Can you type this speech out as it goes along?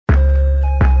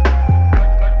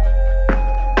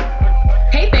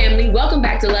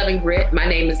Welcome back to Love and Grit. My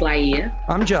name is Laia.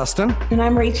 I'm Justin. And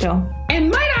I'm Rachel. And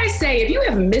might I say, if you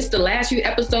have missed the last few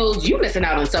episodes, you're missing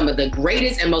out on some of the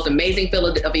greatest and most amazing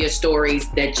Philadelphia stories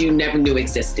that you never knew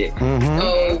existed.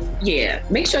 So, yeah,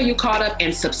 make sure you caught up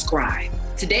and subscribe.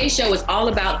 Today's show is all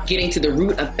about getting to the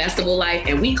root of festival life,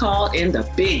 and we called in the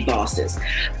big bosses.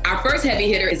 Our first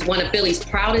heavy hitter is one of Philly's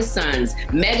proudest sons,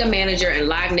 mega manager and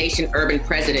Live Nation urban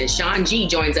president. Shawn Gee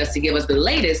joins us to give us the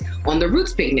latest on the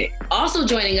Roots Picnic. Also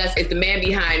joining us is the man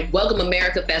behind Welcome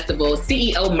America Festival,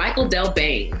 CEO Michael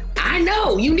Delbene. I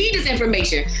know, you need this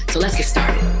information, so let's get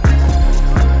started.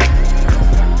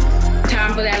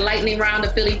 Time for that lightning round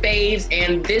of Philly faves,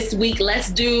 and this week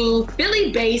let's do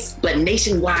Philly-based but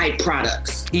nationwide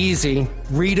products. Easy.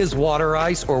 Rita's water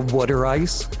ice or water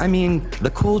ice. I mean,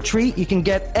 the cool treat you can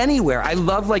get anywhere. I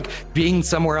love being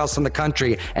somewhere else in the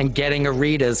country and getting a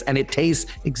Rita's, and it tastes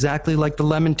exactly like the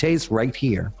lemon tastes right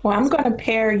here. Well, I'm going to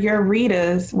pair your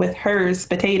Rita's with hers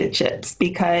potato chips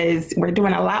because we're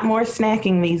doing a lot more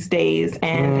snacking these days,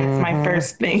 and that's my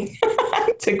first thing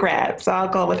to grab. So I'll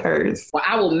go with hers. Well,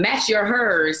 I will match your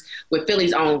hers with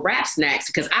Philly's own rap snacks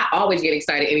because I always get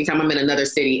excited anytime I'm in another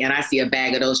city and I see a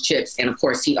bag of those chips. And of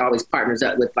course, he always partners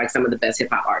up with some of the best hip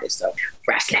hop artists. So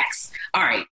rap snacks. All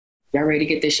right. Y'all ready to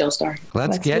get this show started?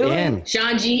 Let's get in.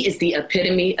 Shawn Gee is the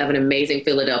epitome of an amazing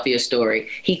Philadelphia story.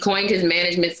 He coined his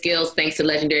management skills thanks to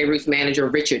legendary Roots manager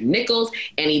Rich Nichols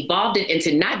and evolved it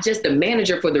into not just the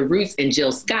manager for the Roots and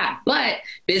Jill Scott, but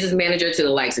business manager to the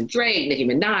likes of Drake, Nicki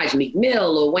Minaj, Meek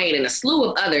Mill, Lil Wayne, and a slew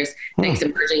of others thanks to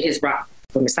merging his rock.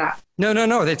 From the stop. No.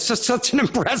 It's just such an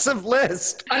impressive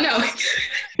list. I know.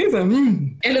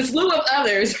 And a slew of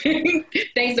others,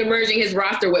 thanks to merging his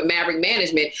roster with Maverick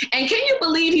Management. And can you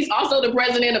believe he's also the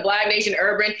president of Live Nation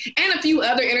Urban and a few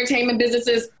other entertainment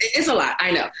businesses? It's a lot,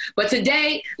 I know. But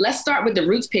today, let's start with the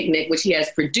Roots Picnic, which he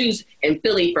has produced in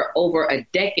Philly for over a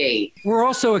decade. We're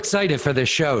also excited for this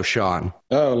show, Shawn.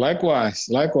 Oh, likewise.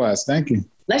 Thank you.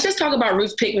 Let's just talk about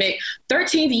Roots Picnic,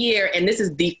 13th year, and this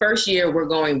is the first year we're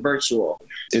going virtual.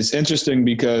 It's interesting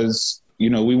because,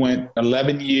 we went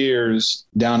 11 years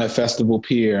down at Festival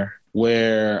Pier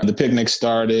where the picnic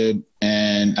started,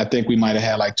 and I think we might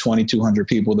have had 2,200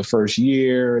 people the first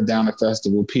year down at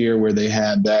Festival Pier where they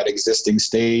had that existing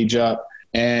stage up.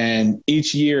 And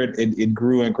each year it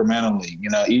grew incrementally.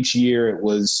 Each year it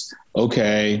was,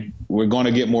 okay, we're going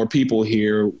to get more people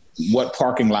here. What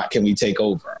parking lot can we take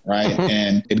over, right?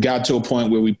 And it got to a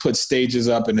point where we put stages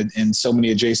up in so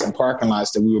many adjacent parking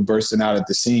lots that we were bursting out at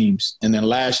the seams. And then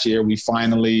last year, we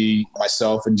finally,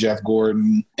 myself and Jeff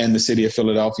Gordon and the city of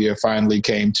Philadelphia finally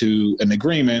came to an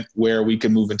agreement where we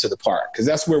could move into the park. Because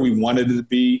that's where we wanted it to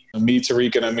be. Me,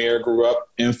 Tariq, and Amir grew up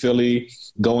in Philly,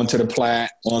 going to the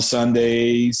Platte on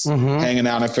Sundays, hanging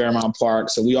out in Fairmount Park.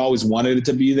 So we always wanted it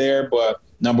to be there. But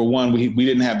number one, we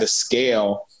didn't have the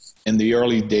scale in the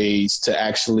early days to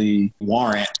actually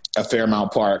warrant a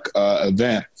Fairmount Park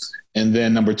event. And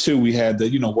then number two, we had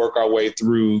to, work our way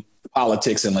through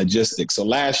politics and logistics. So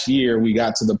last year we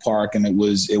got to the park and it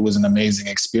was an amazing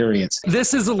experience.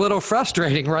 This is a little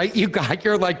frustrating, right? You got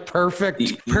your perfect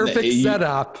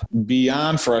setup.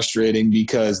 Beyond frustrating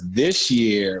because this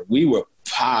year we were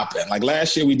popping.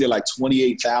 Last year we did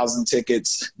 28,000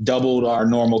 tickets, doubled our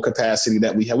normal capacity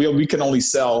that we had. We can only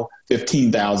sell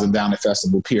 15,000 down at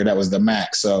Festival Pier. That was the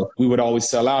max. So we would always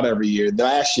sell out every year.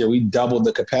 Last year we doubled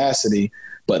the capacity,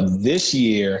 but this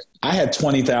year I had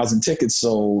 20,000 tickets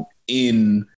sold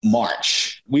in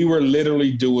March. We were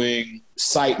literally doing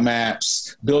site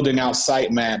maps, building out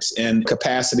site maps and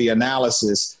capacity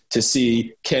analysis to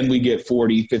see, can we get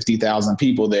 40, 50,000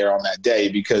 people there on that day?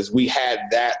 Because we had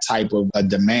that type of a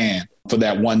demand for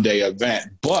that one day event.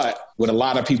 But what a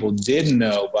lot of people didn't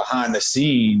know behind the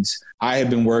scenes, I had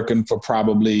been working for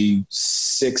probably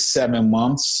 6-7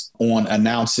 months on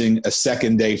announcing a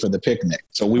second day for the picnic.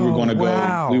 So we were going to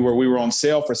go, we were on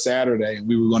sale for Saturday and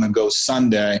we were going to go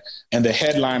Sunday. And the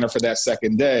headliner for that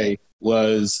second day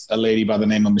was a lady by the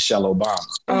name of Michelle Obama.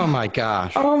 Oh my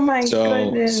gosh. Oh my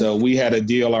goodness. So we had a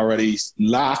deal already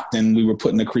locked and we were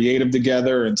putting the creative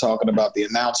together and talking about the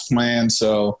announced plan.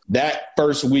 So that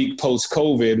first week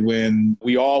post-COVID, when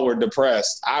we all were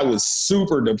depressed, I was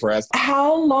super depressed.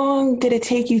 How long did it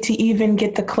take you to even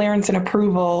get the clearance and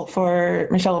approval for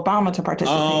Michelle Obama to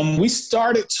participate? We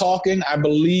started talking, I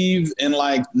believe, in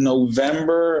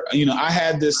November. I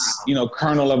had this,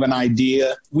 kernel of an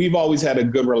idea. We've always had a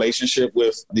good relationship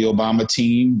with the Obama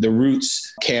team. The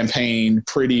Roots campaigned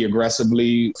pretty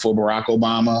aggressively for Barack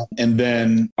Obama. And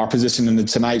then our position in the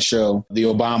Tonight Show, the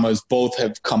Obamas both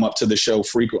have come up to the show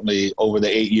frequently over the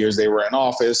 8 years they were in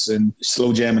office and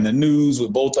slow jamming the news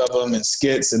with both of them and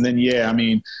skits. And then,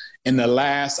 In the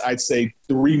last, I'd say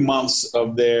 3 months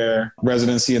of their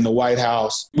residency in the White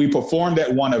House, we performed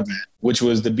at one event, which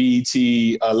was the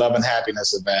BET Love and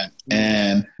Happiness event.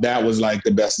 And that was like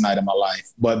the best night of my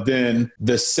life. But then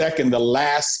the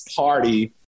last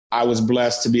party, I was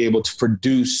blessed to be able to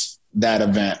produce that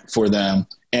event for them.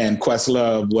 And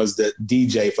Questlove was the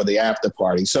DJ for the after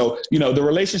party. So, the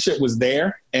relationship was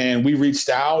there and we reached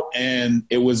out and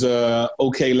it was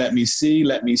okay, let me see.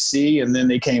 And then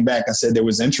they came back and said there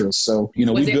was interest. So,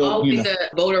 was we built, always the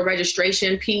voter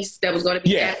registration piece that was going to be?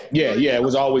 Yeah. It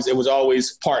was always it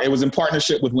was in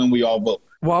partnership with When We All Vote.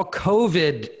 While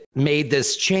COVID made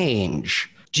this change,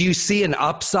 do you see an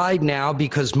upside now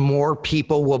because more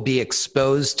people will be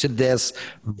exposed to this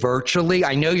virtually?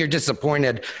 I know you're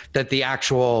disappointed that the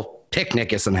actual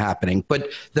picnic isn't happening, but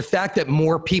the fact that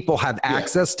more people have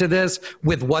access to this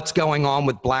with what's going on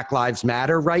with Black Lives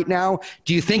Matter right now,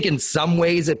 do you think in some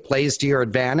ways it plays to your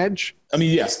advantage? I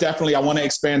mean, yes, definitely. I want to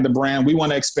expand the brand. We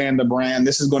want to expand the brand.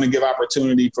 This is going to give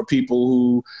opportunity for people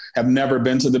who have never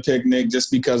been to the picnic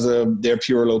just because of their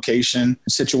pure location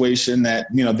situation that,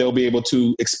 they'll be able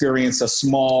to experience a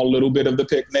small little bit of the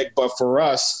picnic. But for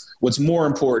us, what's more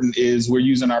important is we're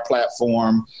using our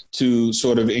platform to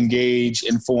sort of engage,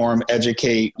 inform,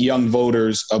 educate young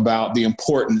voters about the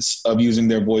importance of using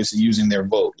their voice and using their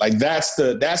vote. Like that's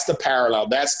the parallel.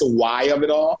 That's the why of it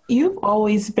all. You've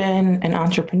always been an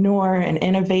entrepreneur, an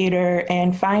innovator,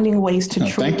 and finding ways to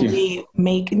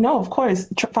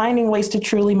finding ways to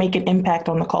truly make an impact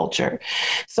on the culture.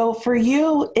 So for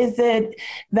you, is it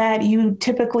that you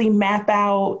typically map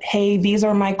out, hey, these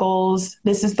are my goals,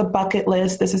 this is the bucket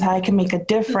list, this is how I can make a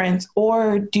difference?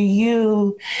 Or do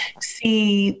you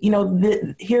see,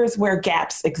 here's where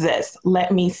gaps exist.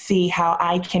 Let me see how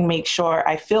I can make sure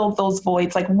I fill those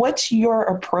voids. Like, what's your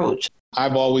approach?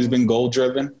 I've always been goal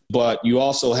driven, but you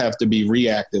also have to be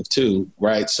reactive too,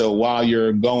 right? So while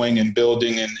you're going and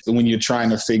building and when you're trying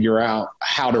to figure out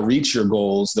how to reach your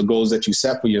goals, the goals that you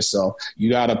set for yourself, you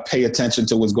got to pay attention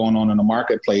to what's going on in the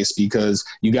marketplace because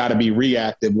you got to be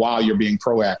reactive while you're being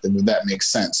proactive, if that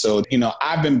makes sense. So,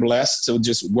 I've been blessed to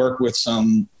just work with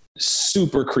some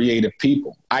super creative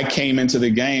people. I came into the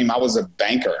game, I was a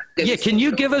banker. Yeah, can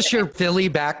you give us your Philly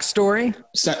backstory?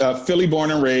 Philly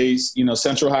born and raised,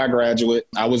 Central High graduate.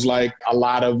 I was like a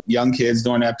lot of young kids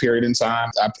during that period in time.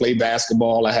 I played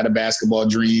basketball. I had a basketball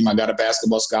dream. I got a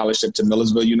basketball scholarship to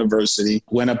Millersville University.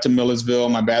 Went up to Millersville.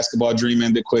 My basketball dream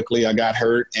ended quickly. I got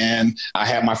hurt and I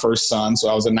had my first son. So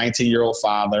I was a 19-year-old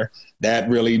father. That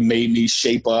really made me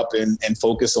shape up and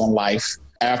focus on life.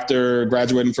 After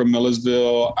graduating from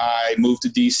Millersville, I moved to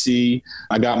DC.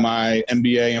 I got my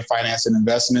MBA in finance and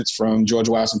investments from George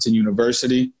Washington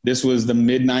University. This was the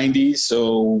mid 90s.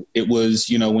 So it was,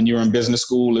 when you were in business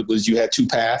school, you had two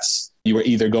paths. You were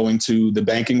either going to the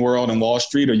banking world and Wall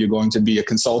Street, or you're going to be a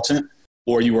consultant,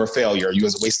 or you were a failure. You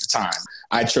was a waste of time.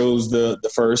 I chose the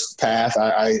first path.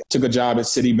 I took a job at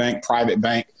Citibank, private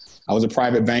bank. I was a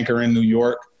private banker in New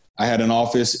York. I had an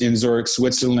office in Zurich,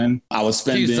 Switzerland. I was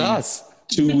spending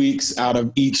 2 weeks out of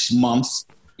each month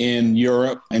in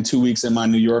Europe and 2 weeks in my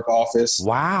New York office.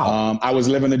 Wow. I was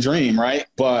living a dream, right?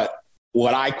 But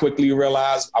what I quickly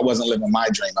realized, I wasn't living my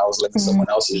dream. I was living someone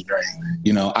else's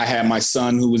dream. I had my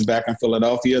son who was back in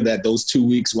Philadelphia, that those 2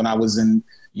 weeks when I was in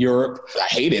Europe, I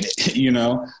hated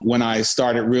it. When I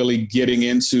started really getting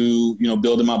into,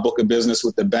 building my book of business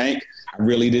with the bank, I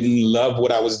really didn't love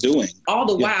what I was doing. All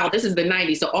the while, this is the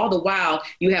 90s. So all the while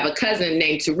you have a cousin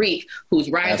named Tariq who's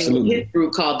rising with his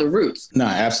group called The Roots. No,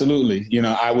 absolutely.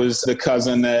 I was the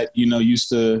cousin that, used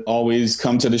to always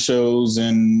come to the shows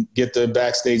and get the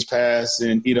backstage pass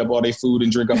and eat up all their food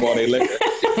and drink up all their liquor.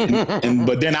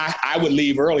 But then I would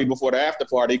leave early before the after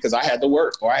party because I had to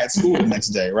work or I had school the next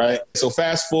day, right? So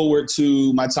fast forward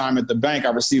to my time at the bank, I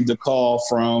received a call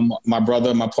from my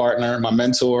brother, my partner, my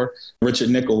mentor, Rich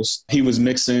Nichols. He was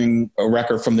mixing a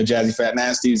record from the Jazzy Fat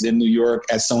Nasties in New York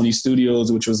at Sony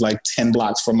Studios, which was like 10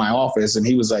 blocks from my office. And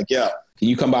he was like, yeah, can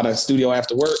you come by the studio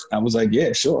after work? I was like,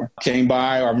 yeah, sure. Came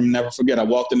by, I'll never forget. I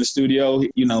walked in the studio.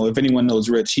 If anyone knows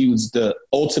Rich, he was the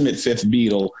ultimate fifth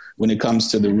Beatle when it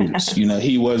comes to the Roots.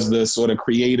 He was the sort of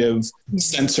creative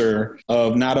center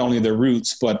of not only the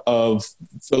Roots, but of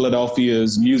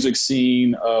Philadelphia's music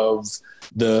scene, of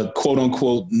the quote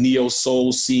unquote neo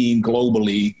soul scene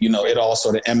globally. It all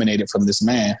sort of emanated from this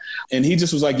man. And he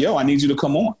just was like, yo, I need you to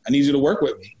come on. I need you to work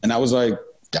with me. And I was like,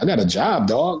 I got a job,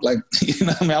 dog. Like,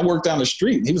 I work down the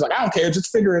street. He was like, I don't care.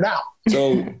 Just figure it out.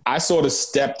 So I sort of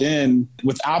stepped in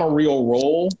without a real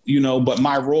role, but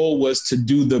my role was to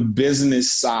do the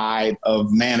business side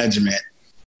of management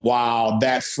while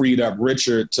that freed up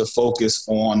Richard to focus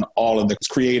on all of the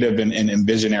creative and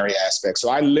visionary aspects. So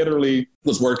I literally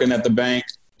was working at the bank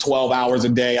 12 hours a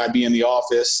day. I'd be in the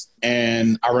office.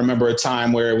 And I remember a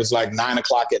time where it was like 9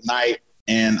 o'clock at night.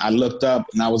 And I looked up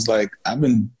and I was like, I've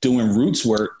been doing roots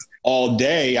work all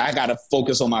day. I got to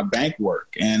focus on my bank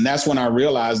work. And that's when I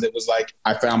realized it was like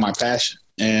I found my passion.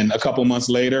 And a couple months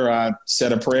later, I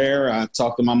said a prayer. I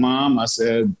talked to my mom. I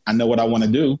said, I know what I want to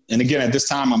do. And again, at this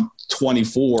time, I'm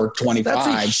 24, 25.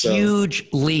 That's a huge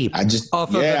leap. I just, off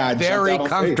of a very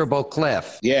comfortable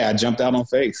cliff. Yeah, I jumped out on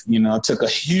faith. You know, I took a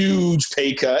huge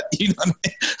pay cut, you know what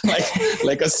I mean?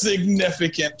 like a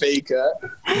significant pay cut.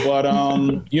 But,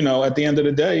 you know, at the end of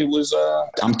the day, it was,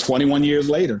 I'm 21 years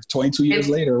later, 22 years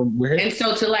later, we're here. And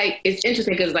so to like, it's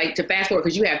interesting because like to fast forward,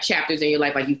 because you have chapters in your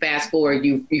life, like you fast forward,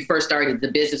 you first started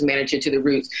the business manager to the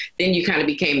Roots. Then you kind of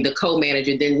became the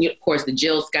co-manager. Then, of course, the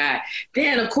Jill Scott.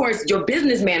 Then, of course, your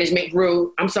business management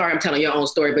grew. I'm sorry, I'm telling your own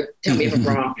story, but tell me if I'm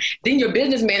wrong. Then your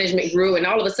business management grew, and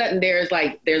all of a sudden there's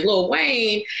Lil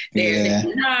Wayne, there's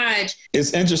Nicki Minaj.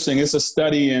 It's interesting. It's a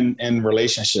study in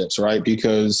relationships, right?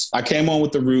 Because I came on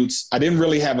with the Roots. I didn't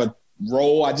really have a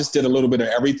role. I just did a little bit of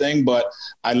everything, but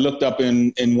I looked up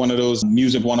in one of those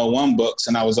Music 101 books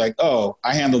and I was like, oh,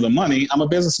 I handle the money. I'm a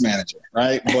business manager,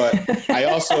 right? But I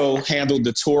also handled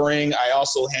the touring. I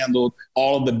also handled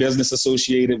all of the business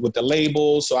associated with the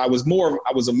label. So I was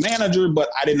a manager, but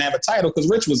I didn't have a title because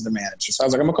Rich was the manager. So I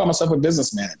was like, I'm gonna call myself a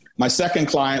business manager. My second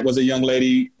client was a young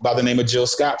lady by the name of Jill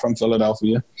Scott from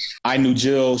Philadelphia. I knew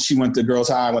Jill. She went to Girls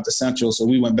High, I went to Central. So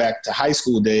we went back to high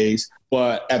school days.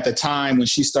 But at the time when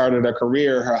she started her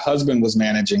career, her husband was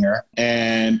managing her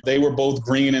and they were both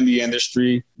green in the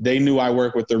industry. They knew I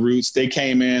worked with the Roots. They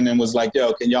came in and was like,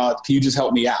 yo, can you just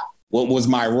help me out? What was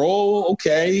my role?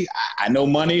 Okay. I know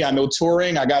money. I know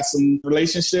touring. I got some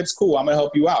relationships. Cool. I'm going to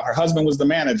help you out. Her husband was the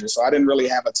manager. So I didn't really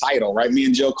have a title, right? Me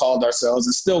and Jill called ourselves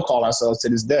and still call ourselves to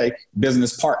this day,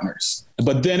 business partners.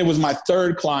 But then it was my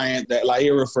third client that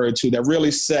Lahir referred to that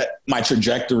really set my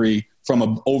trajectory from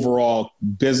an overall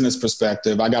business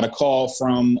perspective. I got a call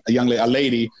from a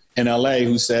lady in LA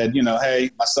who said, you know,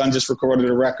 hey, my son just recorded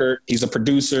a record. He's a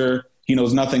producer. He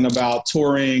knows nothing about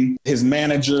touring. His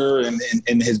manager and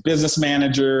his business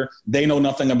manager, they know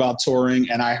nothing about touring.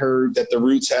 And I heard that the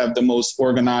Roots have the most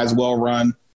organized,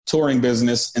 well-run touring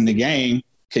business in the game.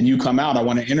 Can you come out? I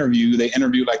want to interview you. They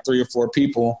interviewed like 3 or 4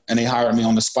 people and they hired me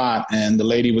on the spot. And the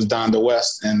lady was Donda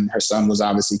West and her son was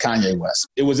obviously Kanye West.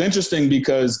 It was interesting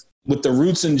because with the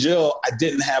Roots and Jill, I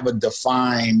didn't have a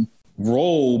defined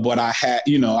role, but I had,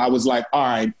 you know, I was like, all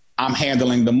right, I'm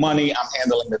handling the money, I'm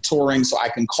handling the touring, so I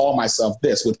can call myself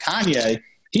this. With Kanye,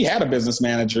 he had a business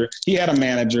manager, he had a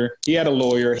manager, he had a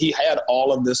lawyer, he had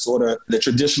all of this sort of the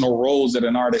traditional roles that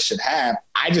an artist should have.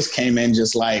 I just came in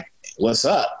just like, what's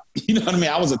up? You know what I mean?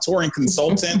 I was a touring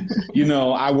consultant. You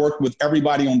know, I worked with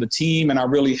everybody on the team and I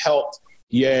really helped.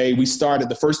 We started,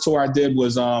 the first tour I did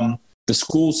was, the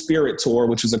School Spirit Tour,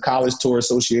 which was a college tour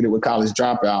associated with College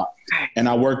Dropout. And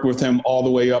I worked with him all the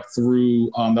way up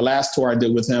through, the last tour I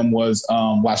did with him was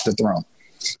Watch the Throne.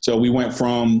 So we went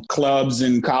from clubs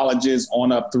and colleges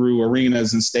on up through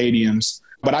arenas and stadiums.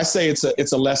 But I say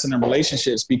it's a lesson in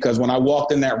relationships because when I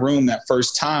walked in that room that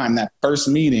first time, that first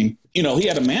meeting, you know, he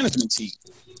had a management team.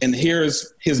 And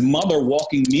here's his mother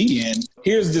walking me in.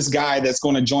 Here's this guy that's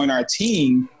going to join our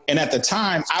team. And at the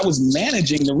time, I was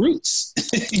managing the Roots,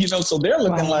 you know, so they're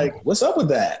looking like, what's up with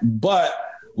that? But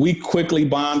we quickly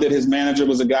bonded. His manager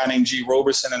was a guy named G.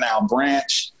 Roberson and Al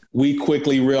Branch. We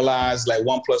quickly realized like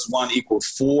 1 + 1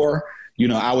 = 4. You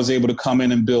know, I was able to come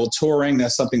in and build touring.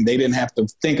 That's something they didn't have to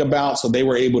think about. So they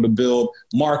were able to build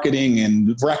marketing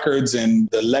and records and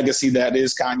the legacy that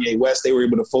is Kanye West. They were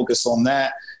able to focus on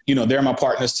that. You know, they're my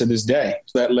partners to this day.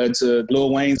 That led to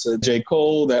Lil Wayne, to J.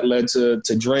 Cole, that led to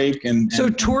Drake. So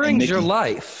touring's your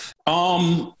life?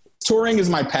 Touring is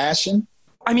my passion.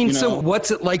 I mean, so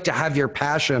what's it like to have your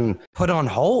passion put on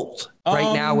hold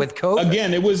right now with COVID?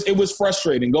 Again, it was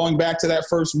frustrating. Going back to that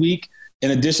first week, in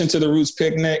addition to the Roots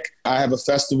Picnic, I have a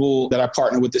festival that I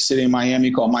partnered with the city of Miami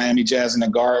called Miami Jazz in the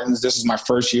Gardens. This is my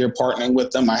first year partnering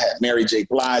with them. I had Mary J.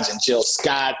 Blige and Jill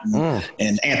Scott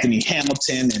and Anthony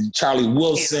Hamilton and Charlie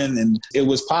Wilson, and it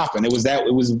was popping. It was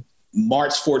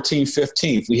March 14th,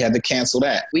 15th. We had to cancel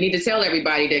that. We need to tell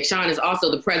everybody that Shawn is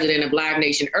also the president of Live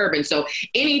Nation Urban. So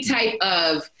any type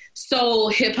of soul,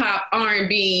 hip hop,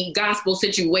 R&B, gospel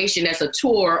situation that's a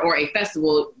tour or a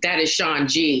festival, that is Shawn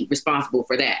Gee responsible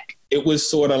for that. It was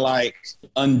sort of like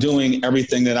undoing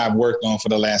everything that I've worked on for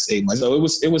the last 8 months. So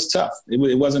it was tough.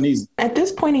 It wasn't easy. At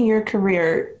this point in your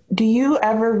career, Do you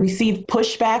ever receive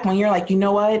pushback when you're like, you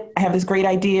know what, I have this great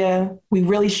idea. We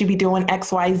really should be doing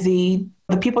X, Y, Z.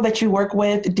 The people that you work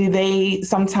with, do they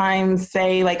sometimes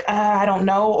say like, I don't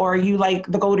know? Or are you like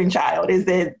the golden child? Is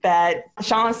it that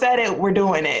Shawn said it, we're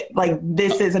doing it? Like,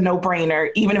 this is a no-brainer.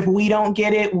 Even if we don't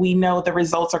get it, we know the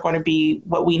results are going to be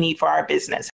what we need for our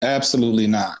business. Absolutely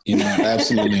not.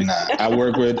 Absolutely not. I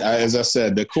work with, as I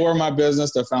said, the core of my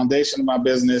business, the foundation of my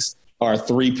business are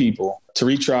three people: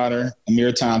 Tariq Trotter,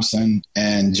 Amir Thompson,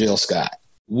 and Jill Scott.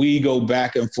 We go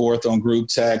back and forth on group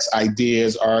text,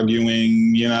 ideas,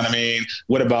 arguing, you know what I mean?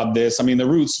 What about this? I mean, the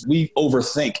Roots, we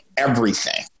overthink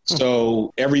everything.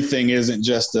 So everything isn't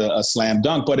just a slam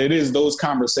dunk, but it is those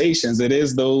conversations. It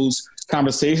is those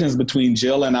conversations between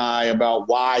Jill and I about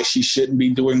why she shouldn't be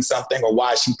doing something or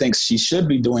why she thinks she should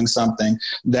be doing something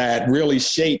that really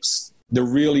shapes the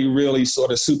really, really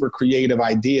sort of super creative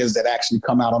ideas that actually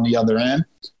come out on the other end.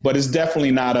 But it's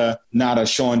definitely not a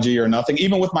Shawn Gee or nothing.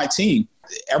 Even with my team,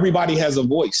 everybody has a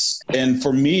voice. And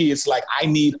for me, it's like, I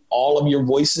need all of your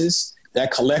voices.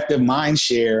 That collective mind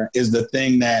share is the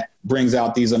thing that brings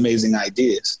out these amazing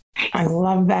ideas. I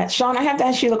love that. Shawn, I have to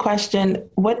ask you the question,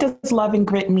 what does love and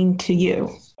grit mean to you?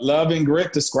 Love and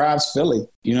grit describes Philly.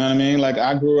 You know what I mean? Like,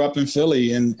 I grew up in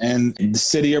Philly and the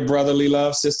city of brotherly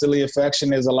love, sisterly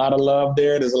affection. There's a lot of love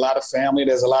there. There's a lot of family.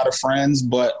 There's a lot of friends.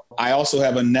 But I also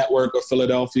have a network of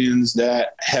Philadelphians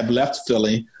that have left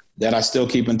Philly that I still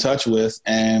keep in touch with.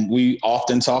 And we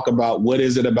often talk about what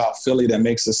is it about Philly that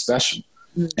makes us special?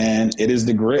 And it is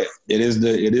the grit. It is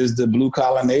the blue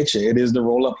collar nature. It is the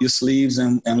roll up your sleeves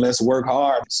and let's work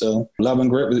hard. So love and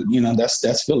grit,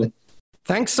 that's Philly.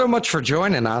 Thanks so much for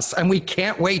joining us. And we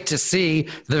can't wait to see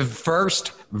the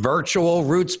first virtual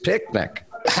Roots picnic.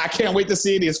 I can't wait to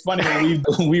see it. It's funny,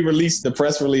 when we released the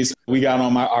press release, we got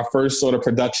on our first sort of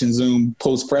production Zoom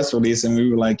post press release, and we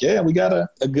were like, yeah, we got a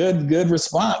good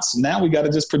response. Now we got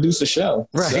to just produce a show.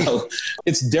 Right. So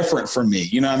it's different for me.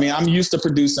 You know what I mean? I'm used to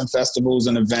producing festivals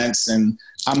and events, and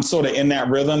I'm sort of in that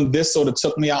rhythm. This sort of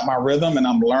took me out my rhythm, and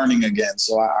I'm learning again.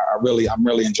 So I'm really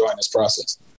enjoying this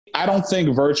process. I don't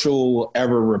think virtual will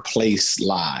ever replace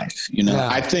live. Yeah.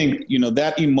 I think,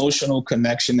 that emotional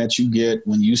connection that you get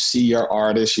when you see your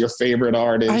artist, your favorite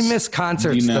artist. I miss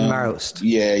concerts the most.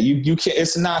 Yeah, you can't,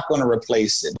 it's not going to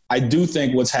replace it. I do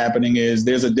think what's happening is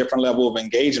there's a different level of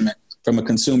engagement from a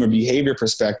consumer behavior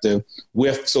perspective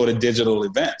with sort of digital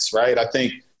events, right? I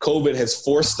think COVID has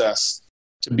forced us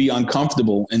to be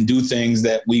uncomfortable and do things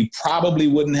that we probably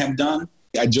wouldn't have done.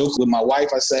 I joked with my wife.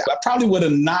 I said, I probably would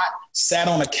have not sat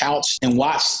on a couch and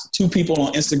watched two people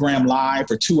on Instagram Live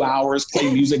for 2 hours,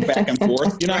 play music back and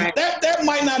forth. That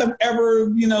might not have ever,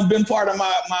 been part of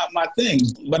my thing.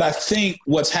 But I think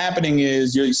what's happening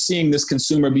is you're seeing this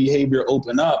consumer behavior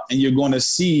open up, and you're going to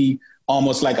see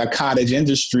almost like a cottage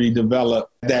industry develop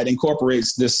that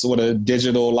incorporates this sort of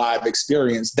digital live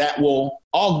experience that will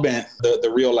augment the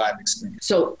real live experience.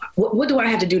 So what do I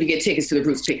have to do to get tickets to the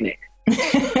Roots picnic?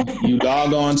 You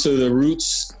log on to the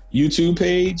Roots YouTube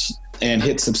page and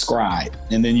hit subscribe.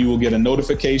 And then you will get a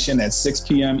notification at 6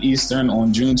 p.m. Eastern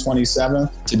on June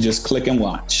 27th to just click and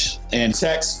watch. And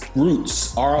text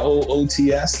Roots,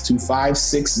 ROOTS, to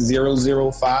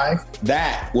 56005.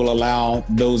 That will allow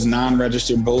those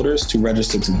non-registered voters to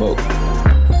register to vote.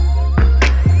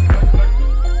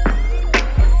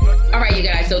 All right, you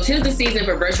guys, so 'tis the season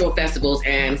for virtual festivals,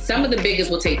 and some of the biggest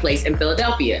will take place in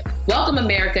Philadelphia. Welcome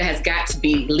America has got to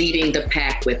be leading the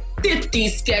pack with 50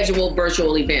 scheduled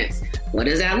virtual events. What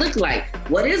does that look like?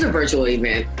 What is a virtual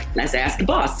event? Let's ask the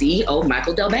boss, CEO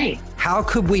Michael Delbene. How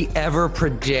could we ever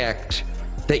predict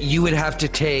that you would have to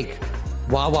take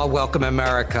Wawa Welcome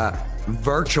America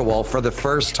virtual for the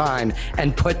first time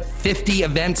and put 50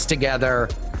 events together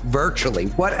virtually?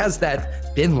 What has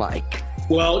that been like?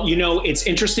 Well, it's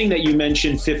interesting that you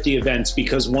mentioned 50 events,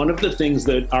 because one of the things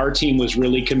that our team was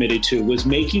really committed to was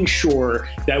making sure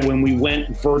that when we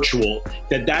went virtual,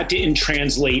 that didn't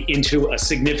translate into a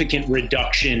significant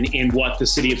reduction in what the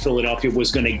city of Philadelphia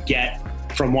was going to get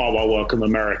from Wawa Welcome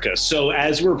America. So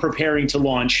as we're preparing to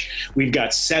launch, we've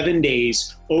got 7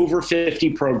 days, over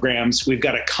 50 programs. We've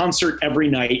got a concert every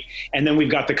night, and then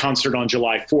we've got the concert on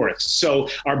July 4th. So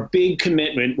our big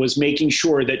commitment was making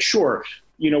sure that,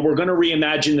 we're going to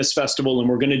reimagine this festival, and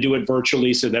we're going to do it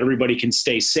virtually so that everybody can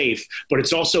stay safe. But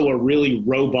it's also a really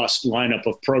robust lineup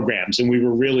of programs, and we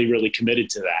were really, really committed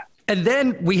to that. And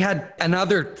then we had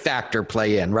another factor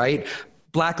play in, right?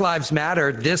 Black Lives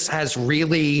Matter. This has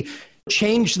really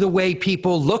change the way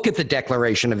people look at the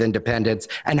Declaration of Independence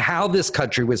and how this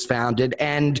country was founded.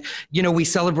 And, we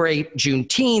celebrate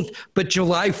Juneteenth, but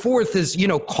July 4th is,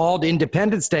 called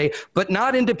Independence Day, but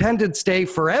not Independence Day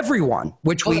for everyone,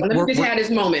 which Let me just have this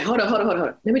moment. Hold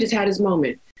on. Let me just have this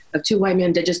moment of two white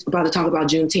men that just about to talk about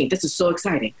Juneteenth. This is so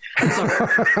exciting. I'm sorry.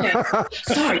 Yeah.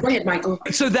 Sorry, go ahead, Michael.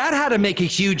 So that had to make a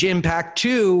huge impact,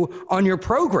 too, on your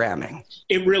programming.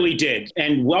 It really did.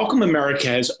 And Welcome America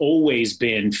has always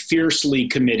been fiercely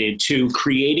committed to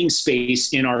creating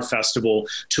space in our festival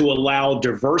to allow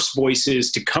diverse voices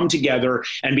to come together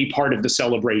and be part of the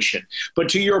celebration. But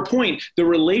to your point, the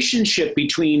relationship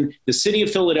between the city of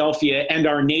Philadelphia and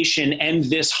our nation and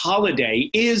this holiday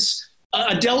is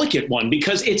a delicate one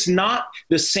because it's not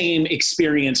the same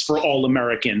experience for all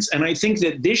Americans. And I think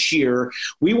that this year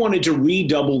we wanted to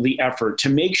redouble the effort to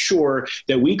make sure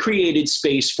that we created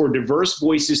space for diverse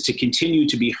voices to continue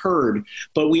to be heard.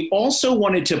 But we also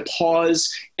wanted to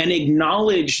pause and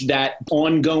acknowledge that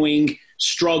ongoing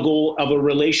struggle of a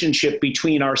relationship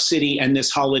between our city and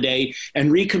this holiday and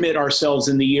recommit ourselves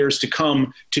in the years to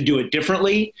come to do it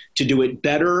differently, to do it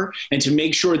better, and to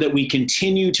make sure that we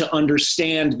continue to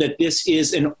understand that this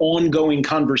is an ongoing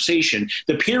conversation.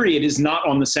 The period is not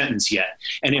on the sentence yet.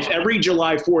 And if every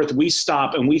July 4th we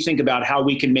stop and we think about how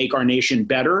we can make our nation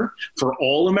better for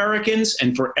all Americans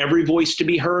and for every voice to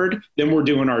be heard, then we're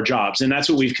doing our jobs. And that's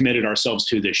what we've committed ourselves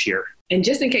to this year. And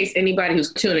just in case anybody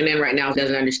who's tuning in right now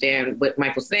doesn't understand what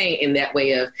Michael's saying in that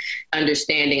way of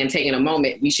understanding and taking a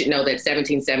moment, we should know that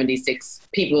 1776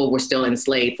 people were still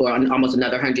enslaved for almost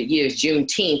another 100 years.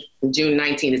 Juneteenth, June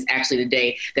 19th is actually the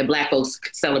day that Black folks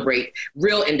celebrate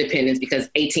real independence because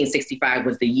 1865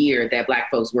 was the year that Black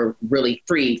folks were really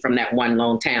freed from that one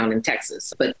lone town in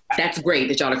Texas. But that's great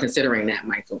that y'all are considering that,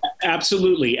 Michael.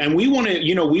 Absolutely. And we want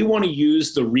to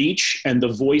use the reach and the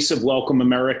voice of Welcome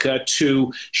America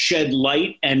to shed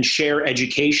light and share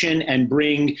education and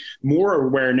bring more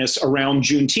awareness around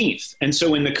Juneteenth. And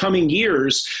so in the coming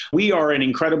years, we are an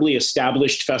incredibly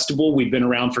established festival. We've been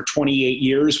around for 28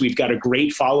 years. We've got a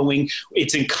great following.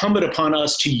 It's incumbent upon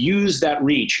us to use that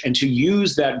reach and to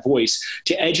use that voice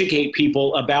to educate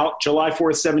people about July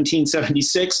 4th,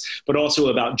 1776, but also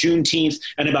about Juneteenth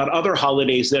and about other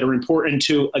holidays that are important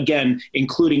to, again,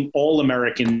 including all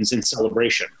Americans in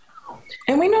celebration.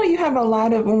 And we know you have a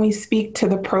lot of, when we speak to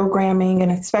the programming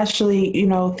and especially,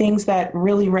 things that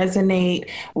really resonate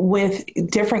with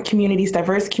different communities,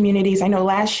 diverse communities. I know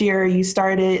last year you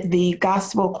started the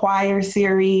gospel choir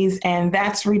series and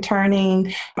that's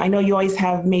returning. I know you always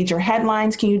have major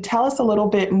headlines. Can you tell us a little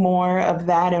bit more of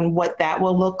that and what that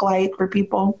will look like for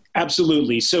people?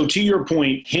 Absolutely. So to your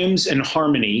point, Hymns and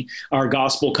Harmony, our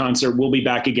gospel concert, will be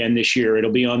back again this year.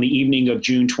 It'll be on the evening of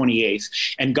June 28th.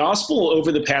 And gospel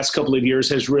over the past couple of years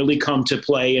has really come to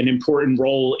play an important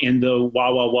role in the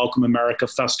Wawa Welcome America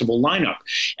Festival lineup.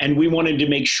 And we wanted to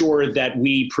make sure that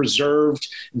we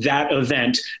preserved that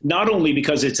event, not only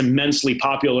because it's immensely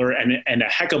popular and a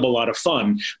heck of a lot of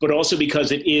fun, but also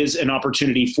because it is an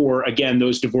opportunity for, again,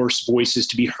 those diverse voices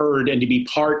to be heard and to be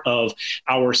part of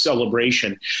our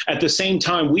celebration. At the same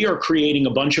time, we are creating a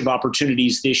bunch of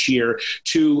opportunities this year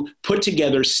to put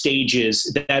together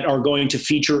stages that are going to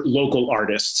feature local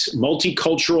artists,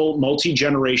 multicultural,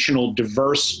 multi-generational,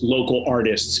 diverse local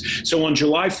artists. So on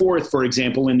July 4th, for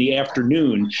example, in the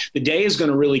afternoon, the day is going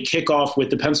to really kick off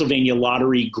with the Pennsylvania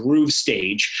Lottery Groove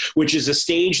Stage, which is a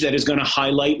stage that is going to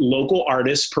highlight local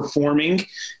artists performing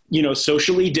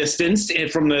socially distanced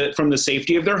from the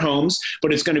safety of their homes,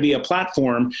 but it's going to be a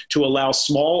platform to allow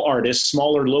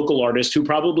smaller local artists who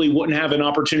probably wouldn't have an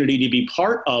opportunity to be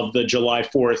part of the July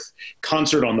 4th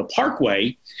concert on the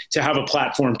Parkway to have a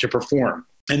platform to perform.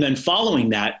 And then following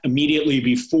that, immediately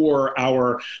before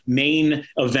our main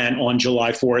event on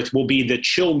July 4th will be the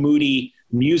Chill Moody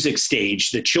music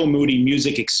stage, the Chill Moody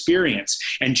music experience.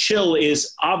 And Chill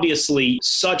is obviously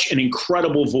such an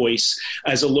incredible voice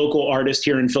as a local artist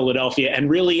here in Philadelphia and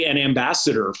really an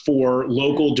ambassador for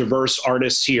local diverse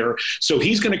artists here. So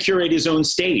he's going to curate his own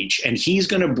stage and he's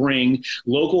going to bring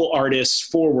local artists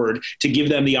forward to give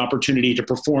them the opportunity to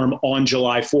perform on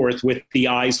July 4th with the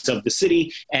eyes of the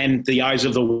city and the eyes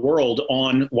of the world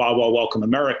on Wawa Welcome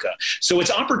America. So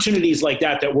it's opportunities like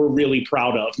that that we're really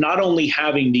proud of, not only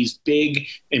having these big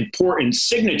important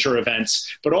signature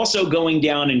events, but also going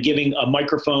down and giving a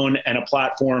microphone and a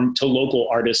platform to local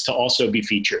artists to also be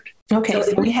featured. Okay,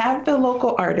 so we have the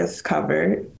local artists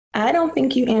covered. I don't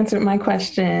think you answered my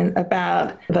question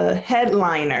about the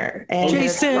headliner. And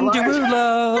Jason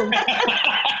Derulo.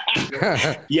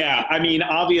 Yeah, I mean,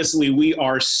 obviously, we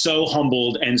are so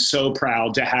humbled and so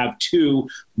proud to have two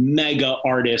mega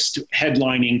artists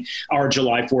headlining our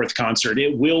July 4th concert.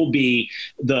 It will be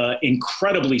the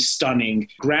incredibly stunning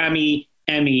Grammy,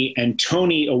 Emmy, and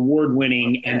Tony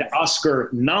award-winning and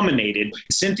Oscar-nominated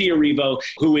Cynthia Erivo,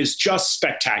 who is just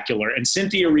spectacular. And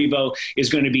Cynthia Erivo is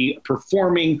going to be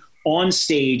performing on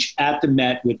stage at the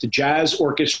Met with the Jazz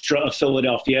Orchestra of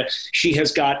Philadelphia. She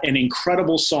has got an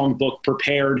incredible songbook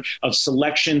prepared of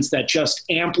selections that just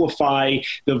amplify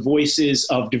the voices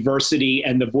of diversity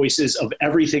and the voices of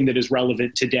everything that is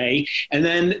relevant today. And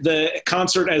then the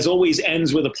concert, as always,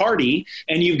 ends with a party,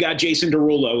 and you've got Jason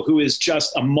Derulo, who is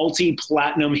just a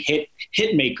multi-platinum hit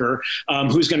maker,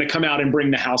 who's going to come out and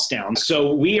bring the house down.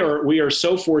 So we are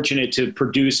so fortunate to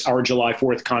produce our July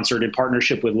 4th concert in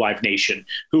partnership with Live Nation,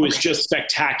 who is just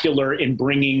spectacular in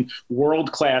bringing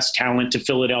world-class talent to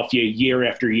Philadelphia year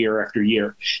after year after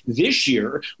year. This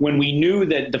year, when we knew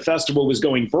that the festival was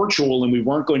going virtual and we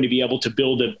weren't going to be able to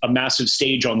build a massive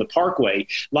stage on the Parkway,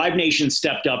 Live Nation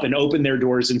stepped up and opened their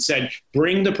doors and said,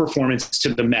 bring the performance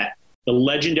to the Met, the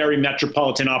legendary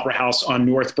Metropolitan Opera House on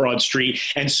North Broad Street.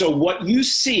 And so what you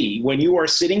see when you are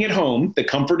sitting at home, the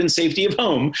comfort and safety of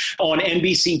home, on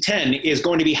NBC 10 is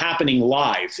going to be happening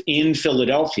live in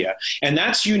Philadelphia. And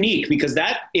that's unique because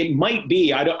it might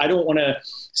be, I don't want to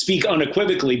speak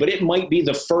unequivocally, but it might be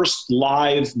the first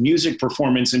live music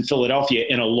performance in Philadelphia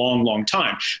in a long, long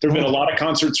time. There have been a lot of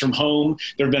concerts from home.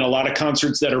 There have been a lot of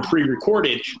concerts that are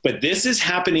pre-recorded, but this is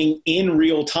happening in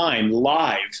real time,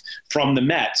 live from the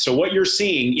Met. So what you're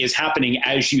seeing is happening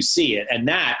as you see it. And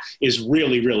that is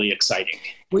really, really exciting.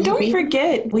 Don't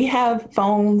forget, we have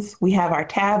phones, we have our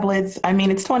tablets. I mean,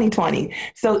 it's 2020.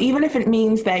 So even if it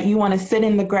means that you want to sit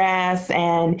in the grass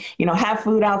and, have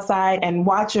food outside and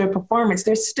watch a performance,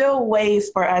 there's still ways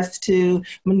for us to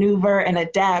maneuver and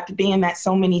adapt, being that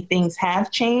so many things have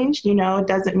changed. It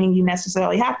doesn't mean you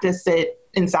necessarily have to sit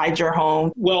inside your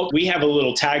home. Well, we have a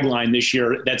little tagline this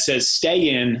year that says, stay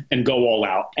in and go all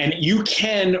out. And you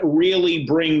can really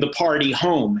bring the party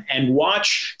home and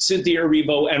watch Cynthia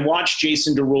Erivo and watch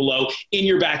Jason Derulo in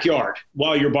your backyard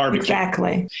while you're barbecuing.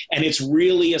 Exactly. And it's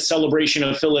really a celebration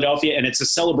of Philadelphia, and it's a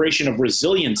celebration of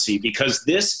resiliency, because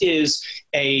this is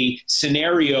a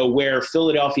scenario where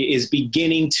Philadelphia is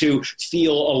beginning to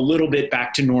feel a little bit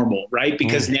back to normal, right?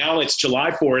 Because now it's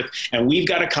July 4th and we've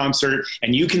got a concert,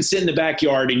 and you can sit in the backyard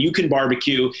and you can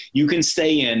barbecue, you can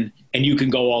stay in, and you can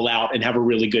go all out and have a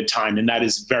really good time. And that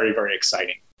is very, very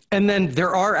exciting. And then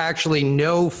there are actually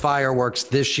no fireworks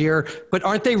this year, but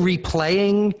aren't they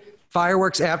replaying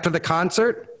fireworks after the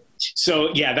concert? So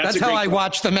yeah, that's how I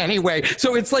watch them anyway.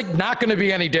 So it's like not going to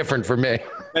be any different for me.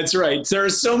 That's right. There are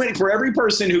so many. For every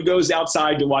person who goes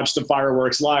outside to watch the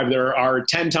fireworks live, there are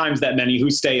 10 times that many who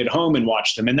stay at home and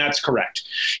watch them. And that's correct.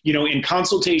 In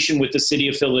consultation with the city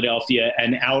of Philadelphia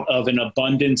and out of an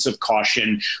abundance of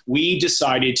caution, we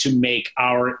decided to make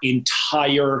our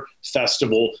entire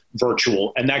festival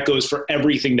virtual. And that goes for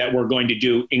everything that we're going to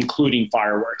do, including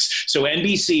fireworks. So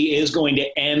NBC is going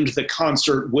to end the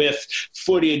concert with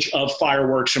footage of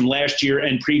fireworks from last year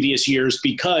and previous years,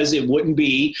 because it wouldn't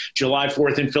be July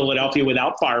 4th in Philadelphia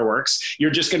without fireworks.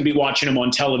 You're just going to be watching them on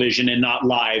television and not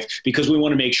live, because we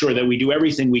want to make sure that we do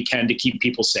everything we can to keep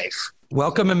people safe.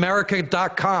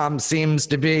 WelcomeAmerica.com seems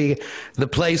to be the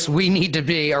place we need to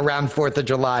be around 4th of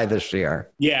July this year.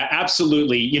 Yeah,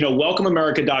 absolutely.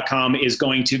 WelcomeAmerica.com is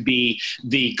going to be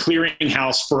the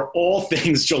clearinghouse for all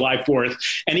things July 4th.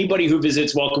 Anybody who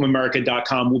visits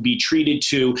WelcomeAmerica.com will be treated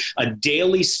to a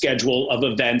daily schedule of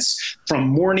events from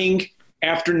morning,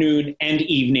 afternoon, and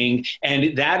evening.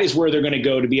 And that is where they're going to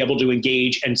go to be able to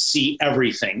engage and see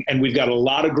everything. And we've got a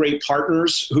lot of great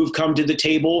partners who've come to the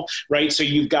table, right? So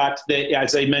you've got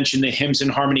as I mentioned, the Hymns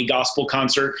and Harmony Gospel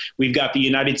Concert. We've got the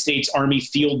United States Army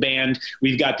Field Band.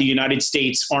 We've got the United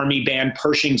States Army Band,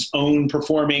 Pershing's Own,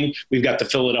 performing. We've got the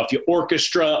Philadelphia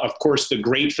Orchestra, of course, the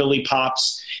Great Philly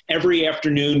Pops. Every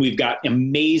afternoon, we've got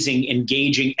amazing,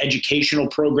 engaging educational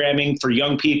programming for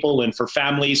young people and for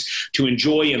families to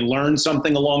enjoy and learn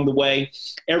something along the way.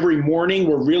 Every morning,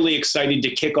 we're really excited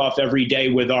to kick off every day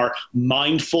with our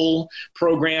Mindful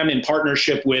program in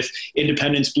partnership with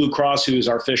Independence Blue Cross, who is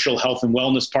our official health and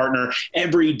wellness partner.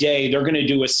 Every day, they're going to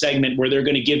do a segment where they're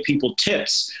going to give people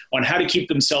tips on how to keep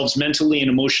themselves mentally and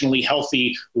emotionally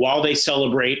healthy while they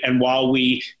celebrate and while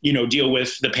we, deal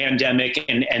with the pandemic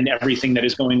and everything that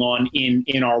is going on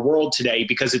in our world today,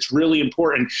 because it's really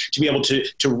important to be able to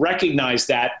recognize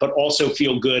that, but also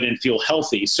feel good and feel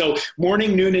healthy. So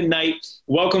morning, noon, and night.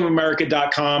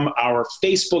 WelcomeAmerica.com, our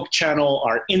Facebook channel,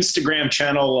 our Instagram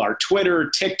channel, our Twitter,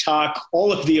 TikTok,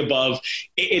 all of the above.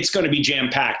 It's going to be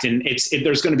jam-packed, and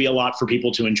there's going to be a lot for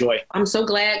people to enjoy. I'm so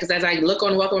glad, because as I look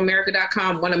on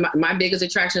WelcomeAmerica.com, one of my biggest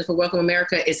attractions for Welcome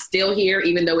America is still here,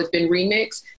 even though it's been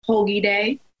remixed, Hoagie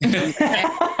Day.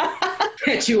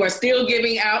 That you are still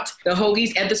giving out the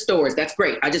hoagies at the stores. That's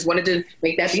great. I just wanted to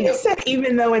make that be known. She said,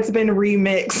 even though it's been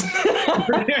remixed.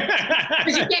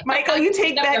 Michael, you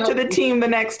take that to the team the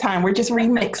next time. We're just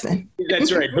remixing.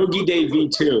 That's right. Hoagie Day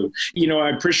V2. I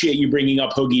appreciate you bringing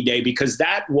up Hoagie Day, because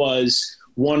that was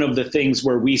one of the things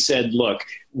where we said, look,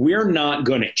 we're not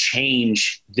going to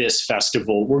change this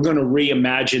festival. We're going to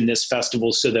reimagine this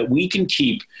festival so that we can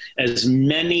keep as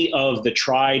many of the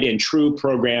tried and true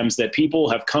programs that people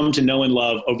have come to know and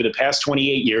love over the past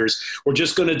 28 years. We're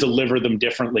just going to deliver them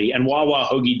differently. And Wawa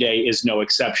Hoagie Day is no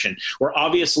exception. We're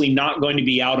obviously not going to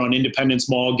be out on Independence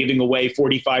Mall giving away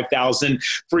 45,000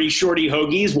 free shorty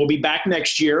hoagies. We'll be back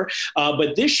next year.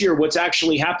 But this year, what's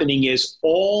actually happening is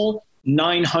all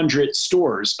 900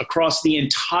 stores across the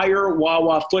entire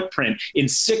Wawa footprint in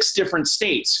 6 different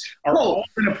states are all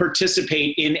going to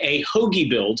participate in a hoagie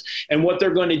build. And what they're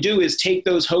going to do is take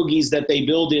those hoagies that they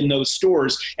build in those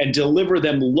stores and deliver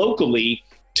them locally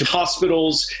to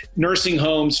hospitals, nursing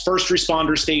homes, first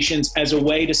responder stations, as a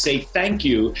way to say thank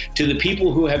you to the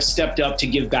people who have stepped up to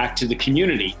give back to the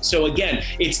community. So again,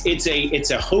 it's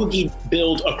a hoagie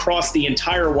build across the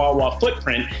entire Wawa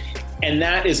footprint. And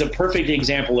that is a perfect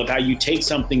example of how you take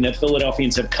something that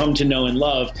Philadelphians have come to know and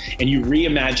love, and you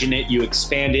reimagine it, you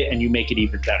expand it, and you make it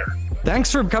even better.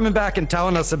 Thanks for coming back and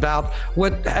telling us about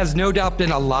what has no doubt been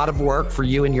a lot of work for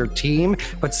you and your team,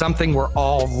 but something we're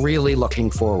all really looking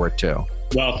forward to.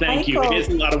 Well, thank you. It is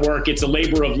a lot of work. It's a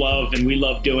labor of love, and we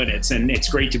love doing it. And it's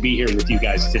great to be here with you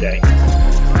guys today.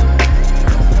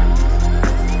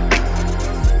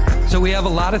 So we have a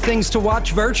lot of things to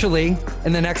watch virtually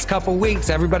in the next couple weeks.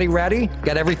 Everybody ready?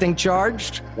 Got everything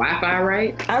charged? Wi-Fi,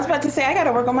 right? I was about to say, I got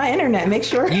to work on my internet, make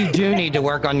sure. You do need to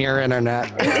work on your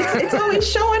internet. It's always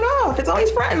showing off. It's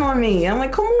always fronting on me. I'm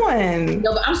like, come on.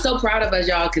 No, but I'm so proud of us,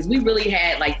 y'all, because we really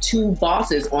had like 2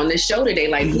 bosses on this show today.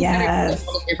 Like, yes.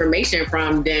 All this information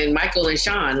from then Michael and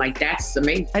Shawn. Like, that's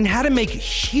amazing. And how to make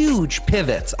huge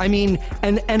pivots. I mean,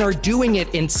 and are doing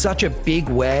it in such a big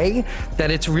way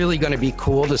that it's really going to be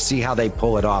cool to see how they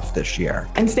pull it off this year.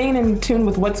 And staying in tune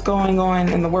with what's going on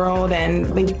in the world, and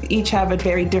they each have a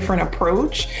very different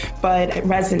approach, but it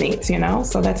resonates,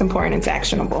 so that's important. It's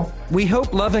actionable. We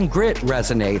hope Love and Grit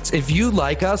resonates. If you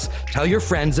like us, tell your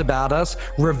friends about us,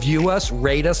 review us,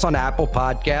 rate us on Apple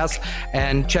Podcasts,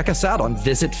 and check us out on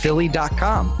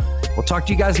visitphilly.com. We'll talk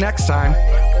to you guys next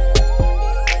time.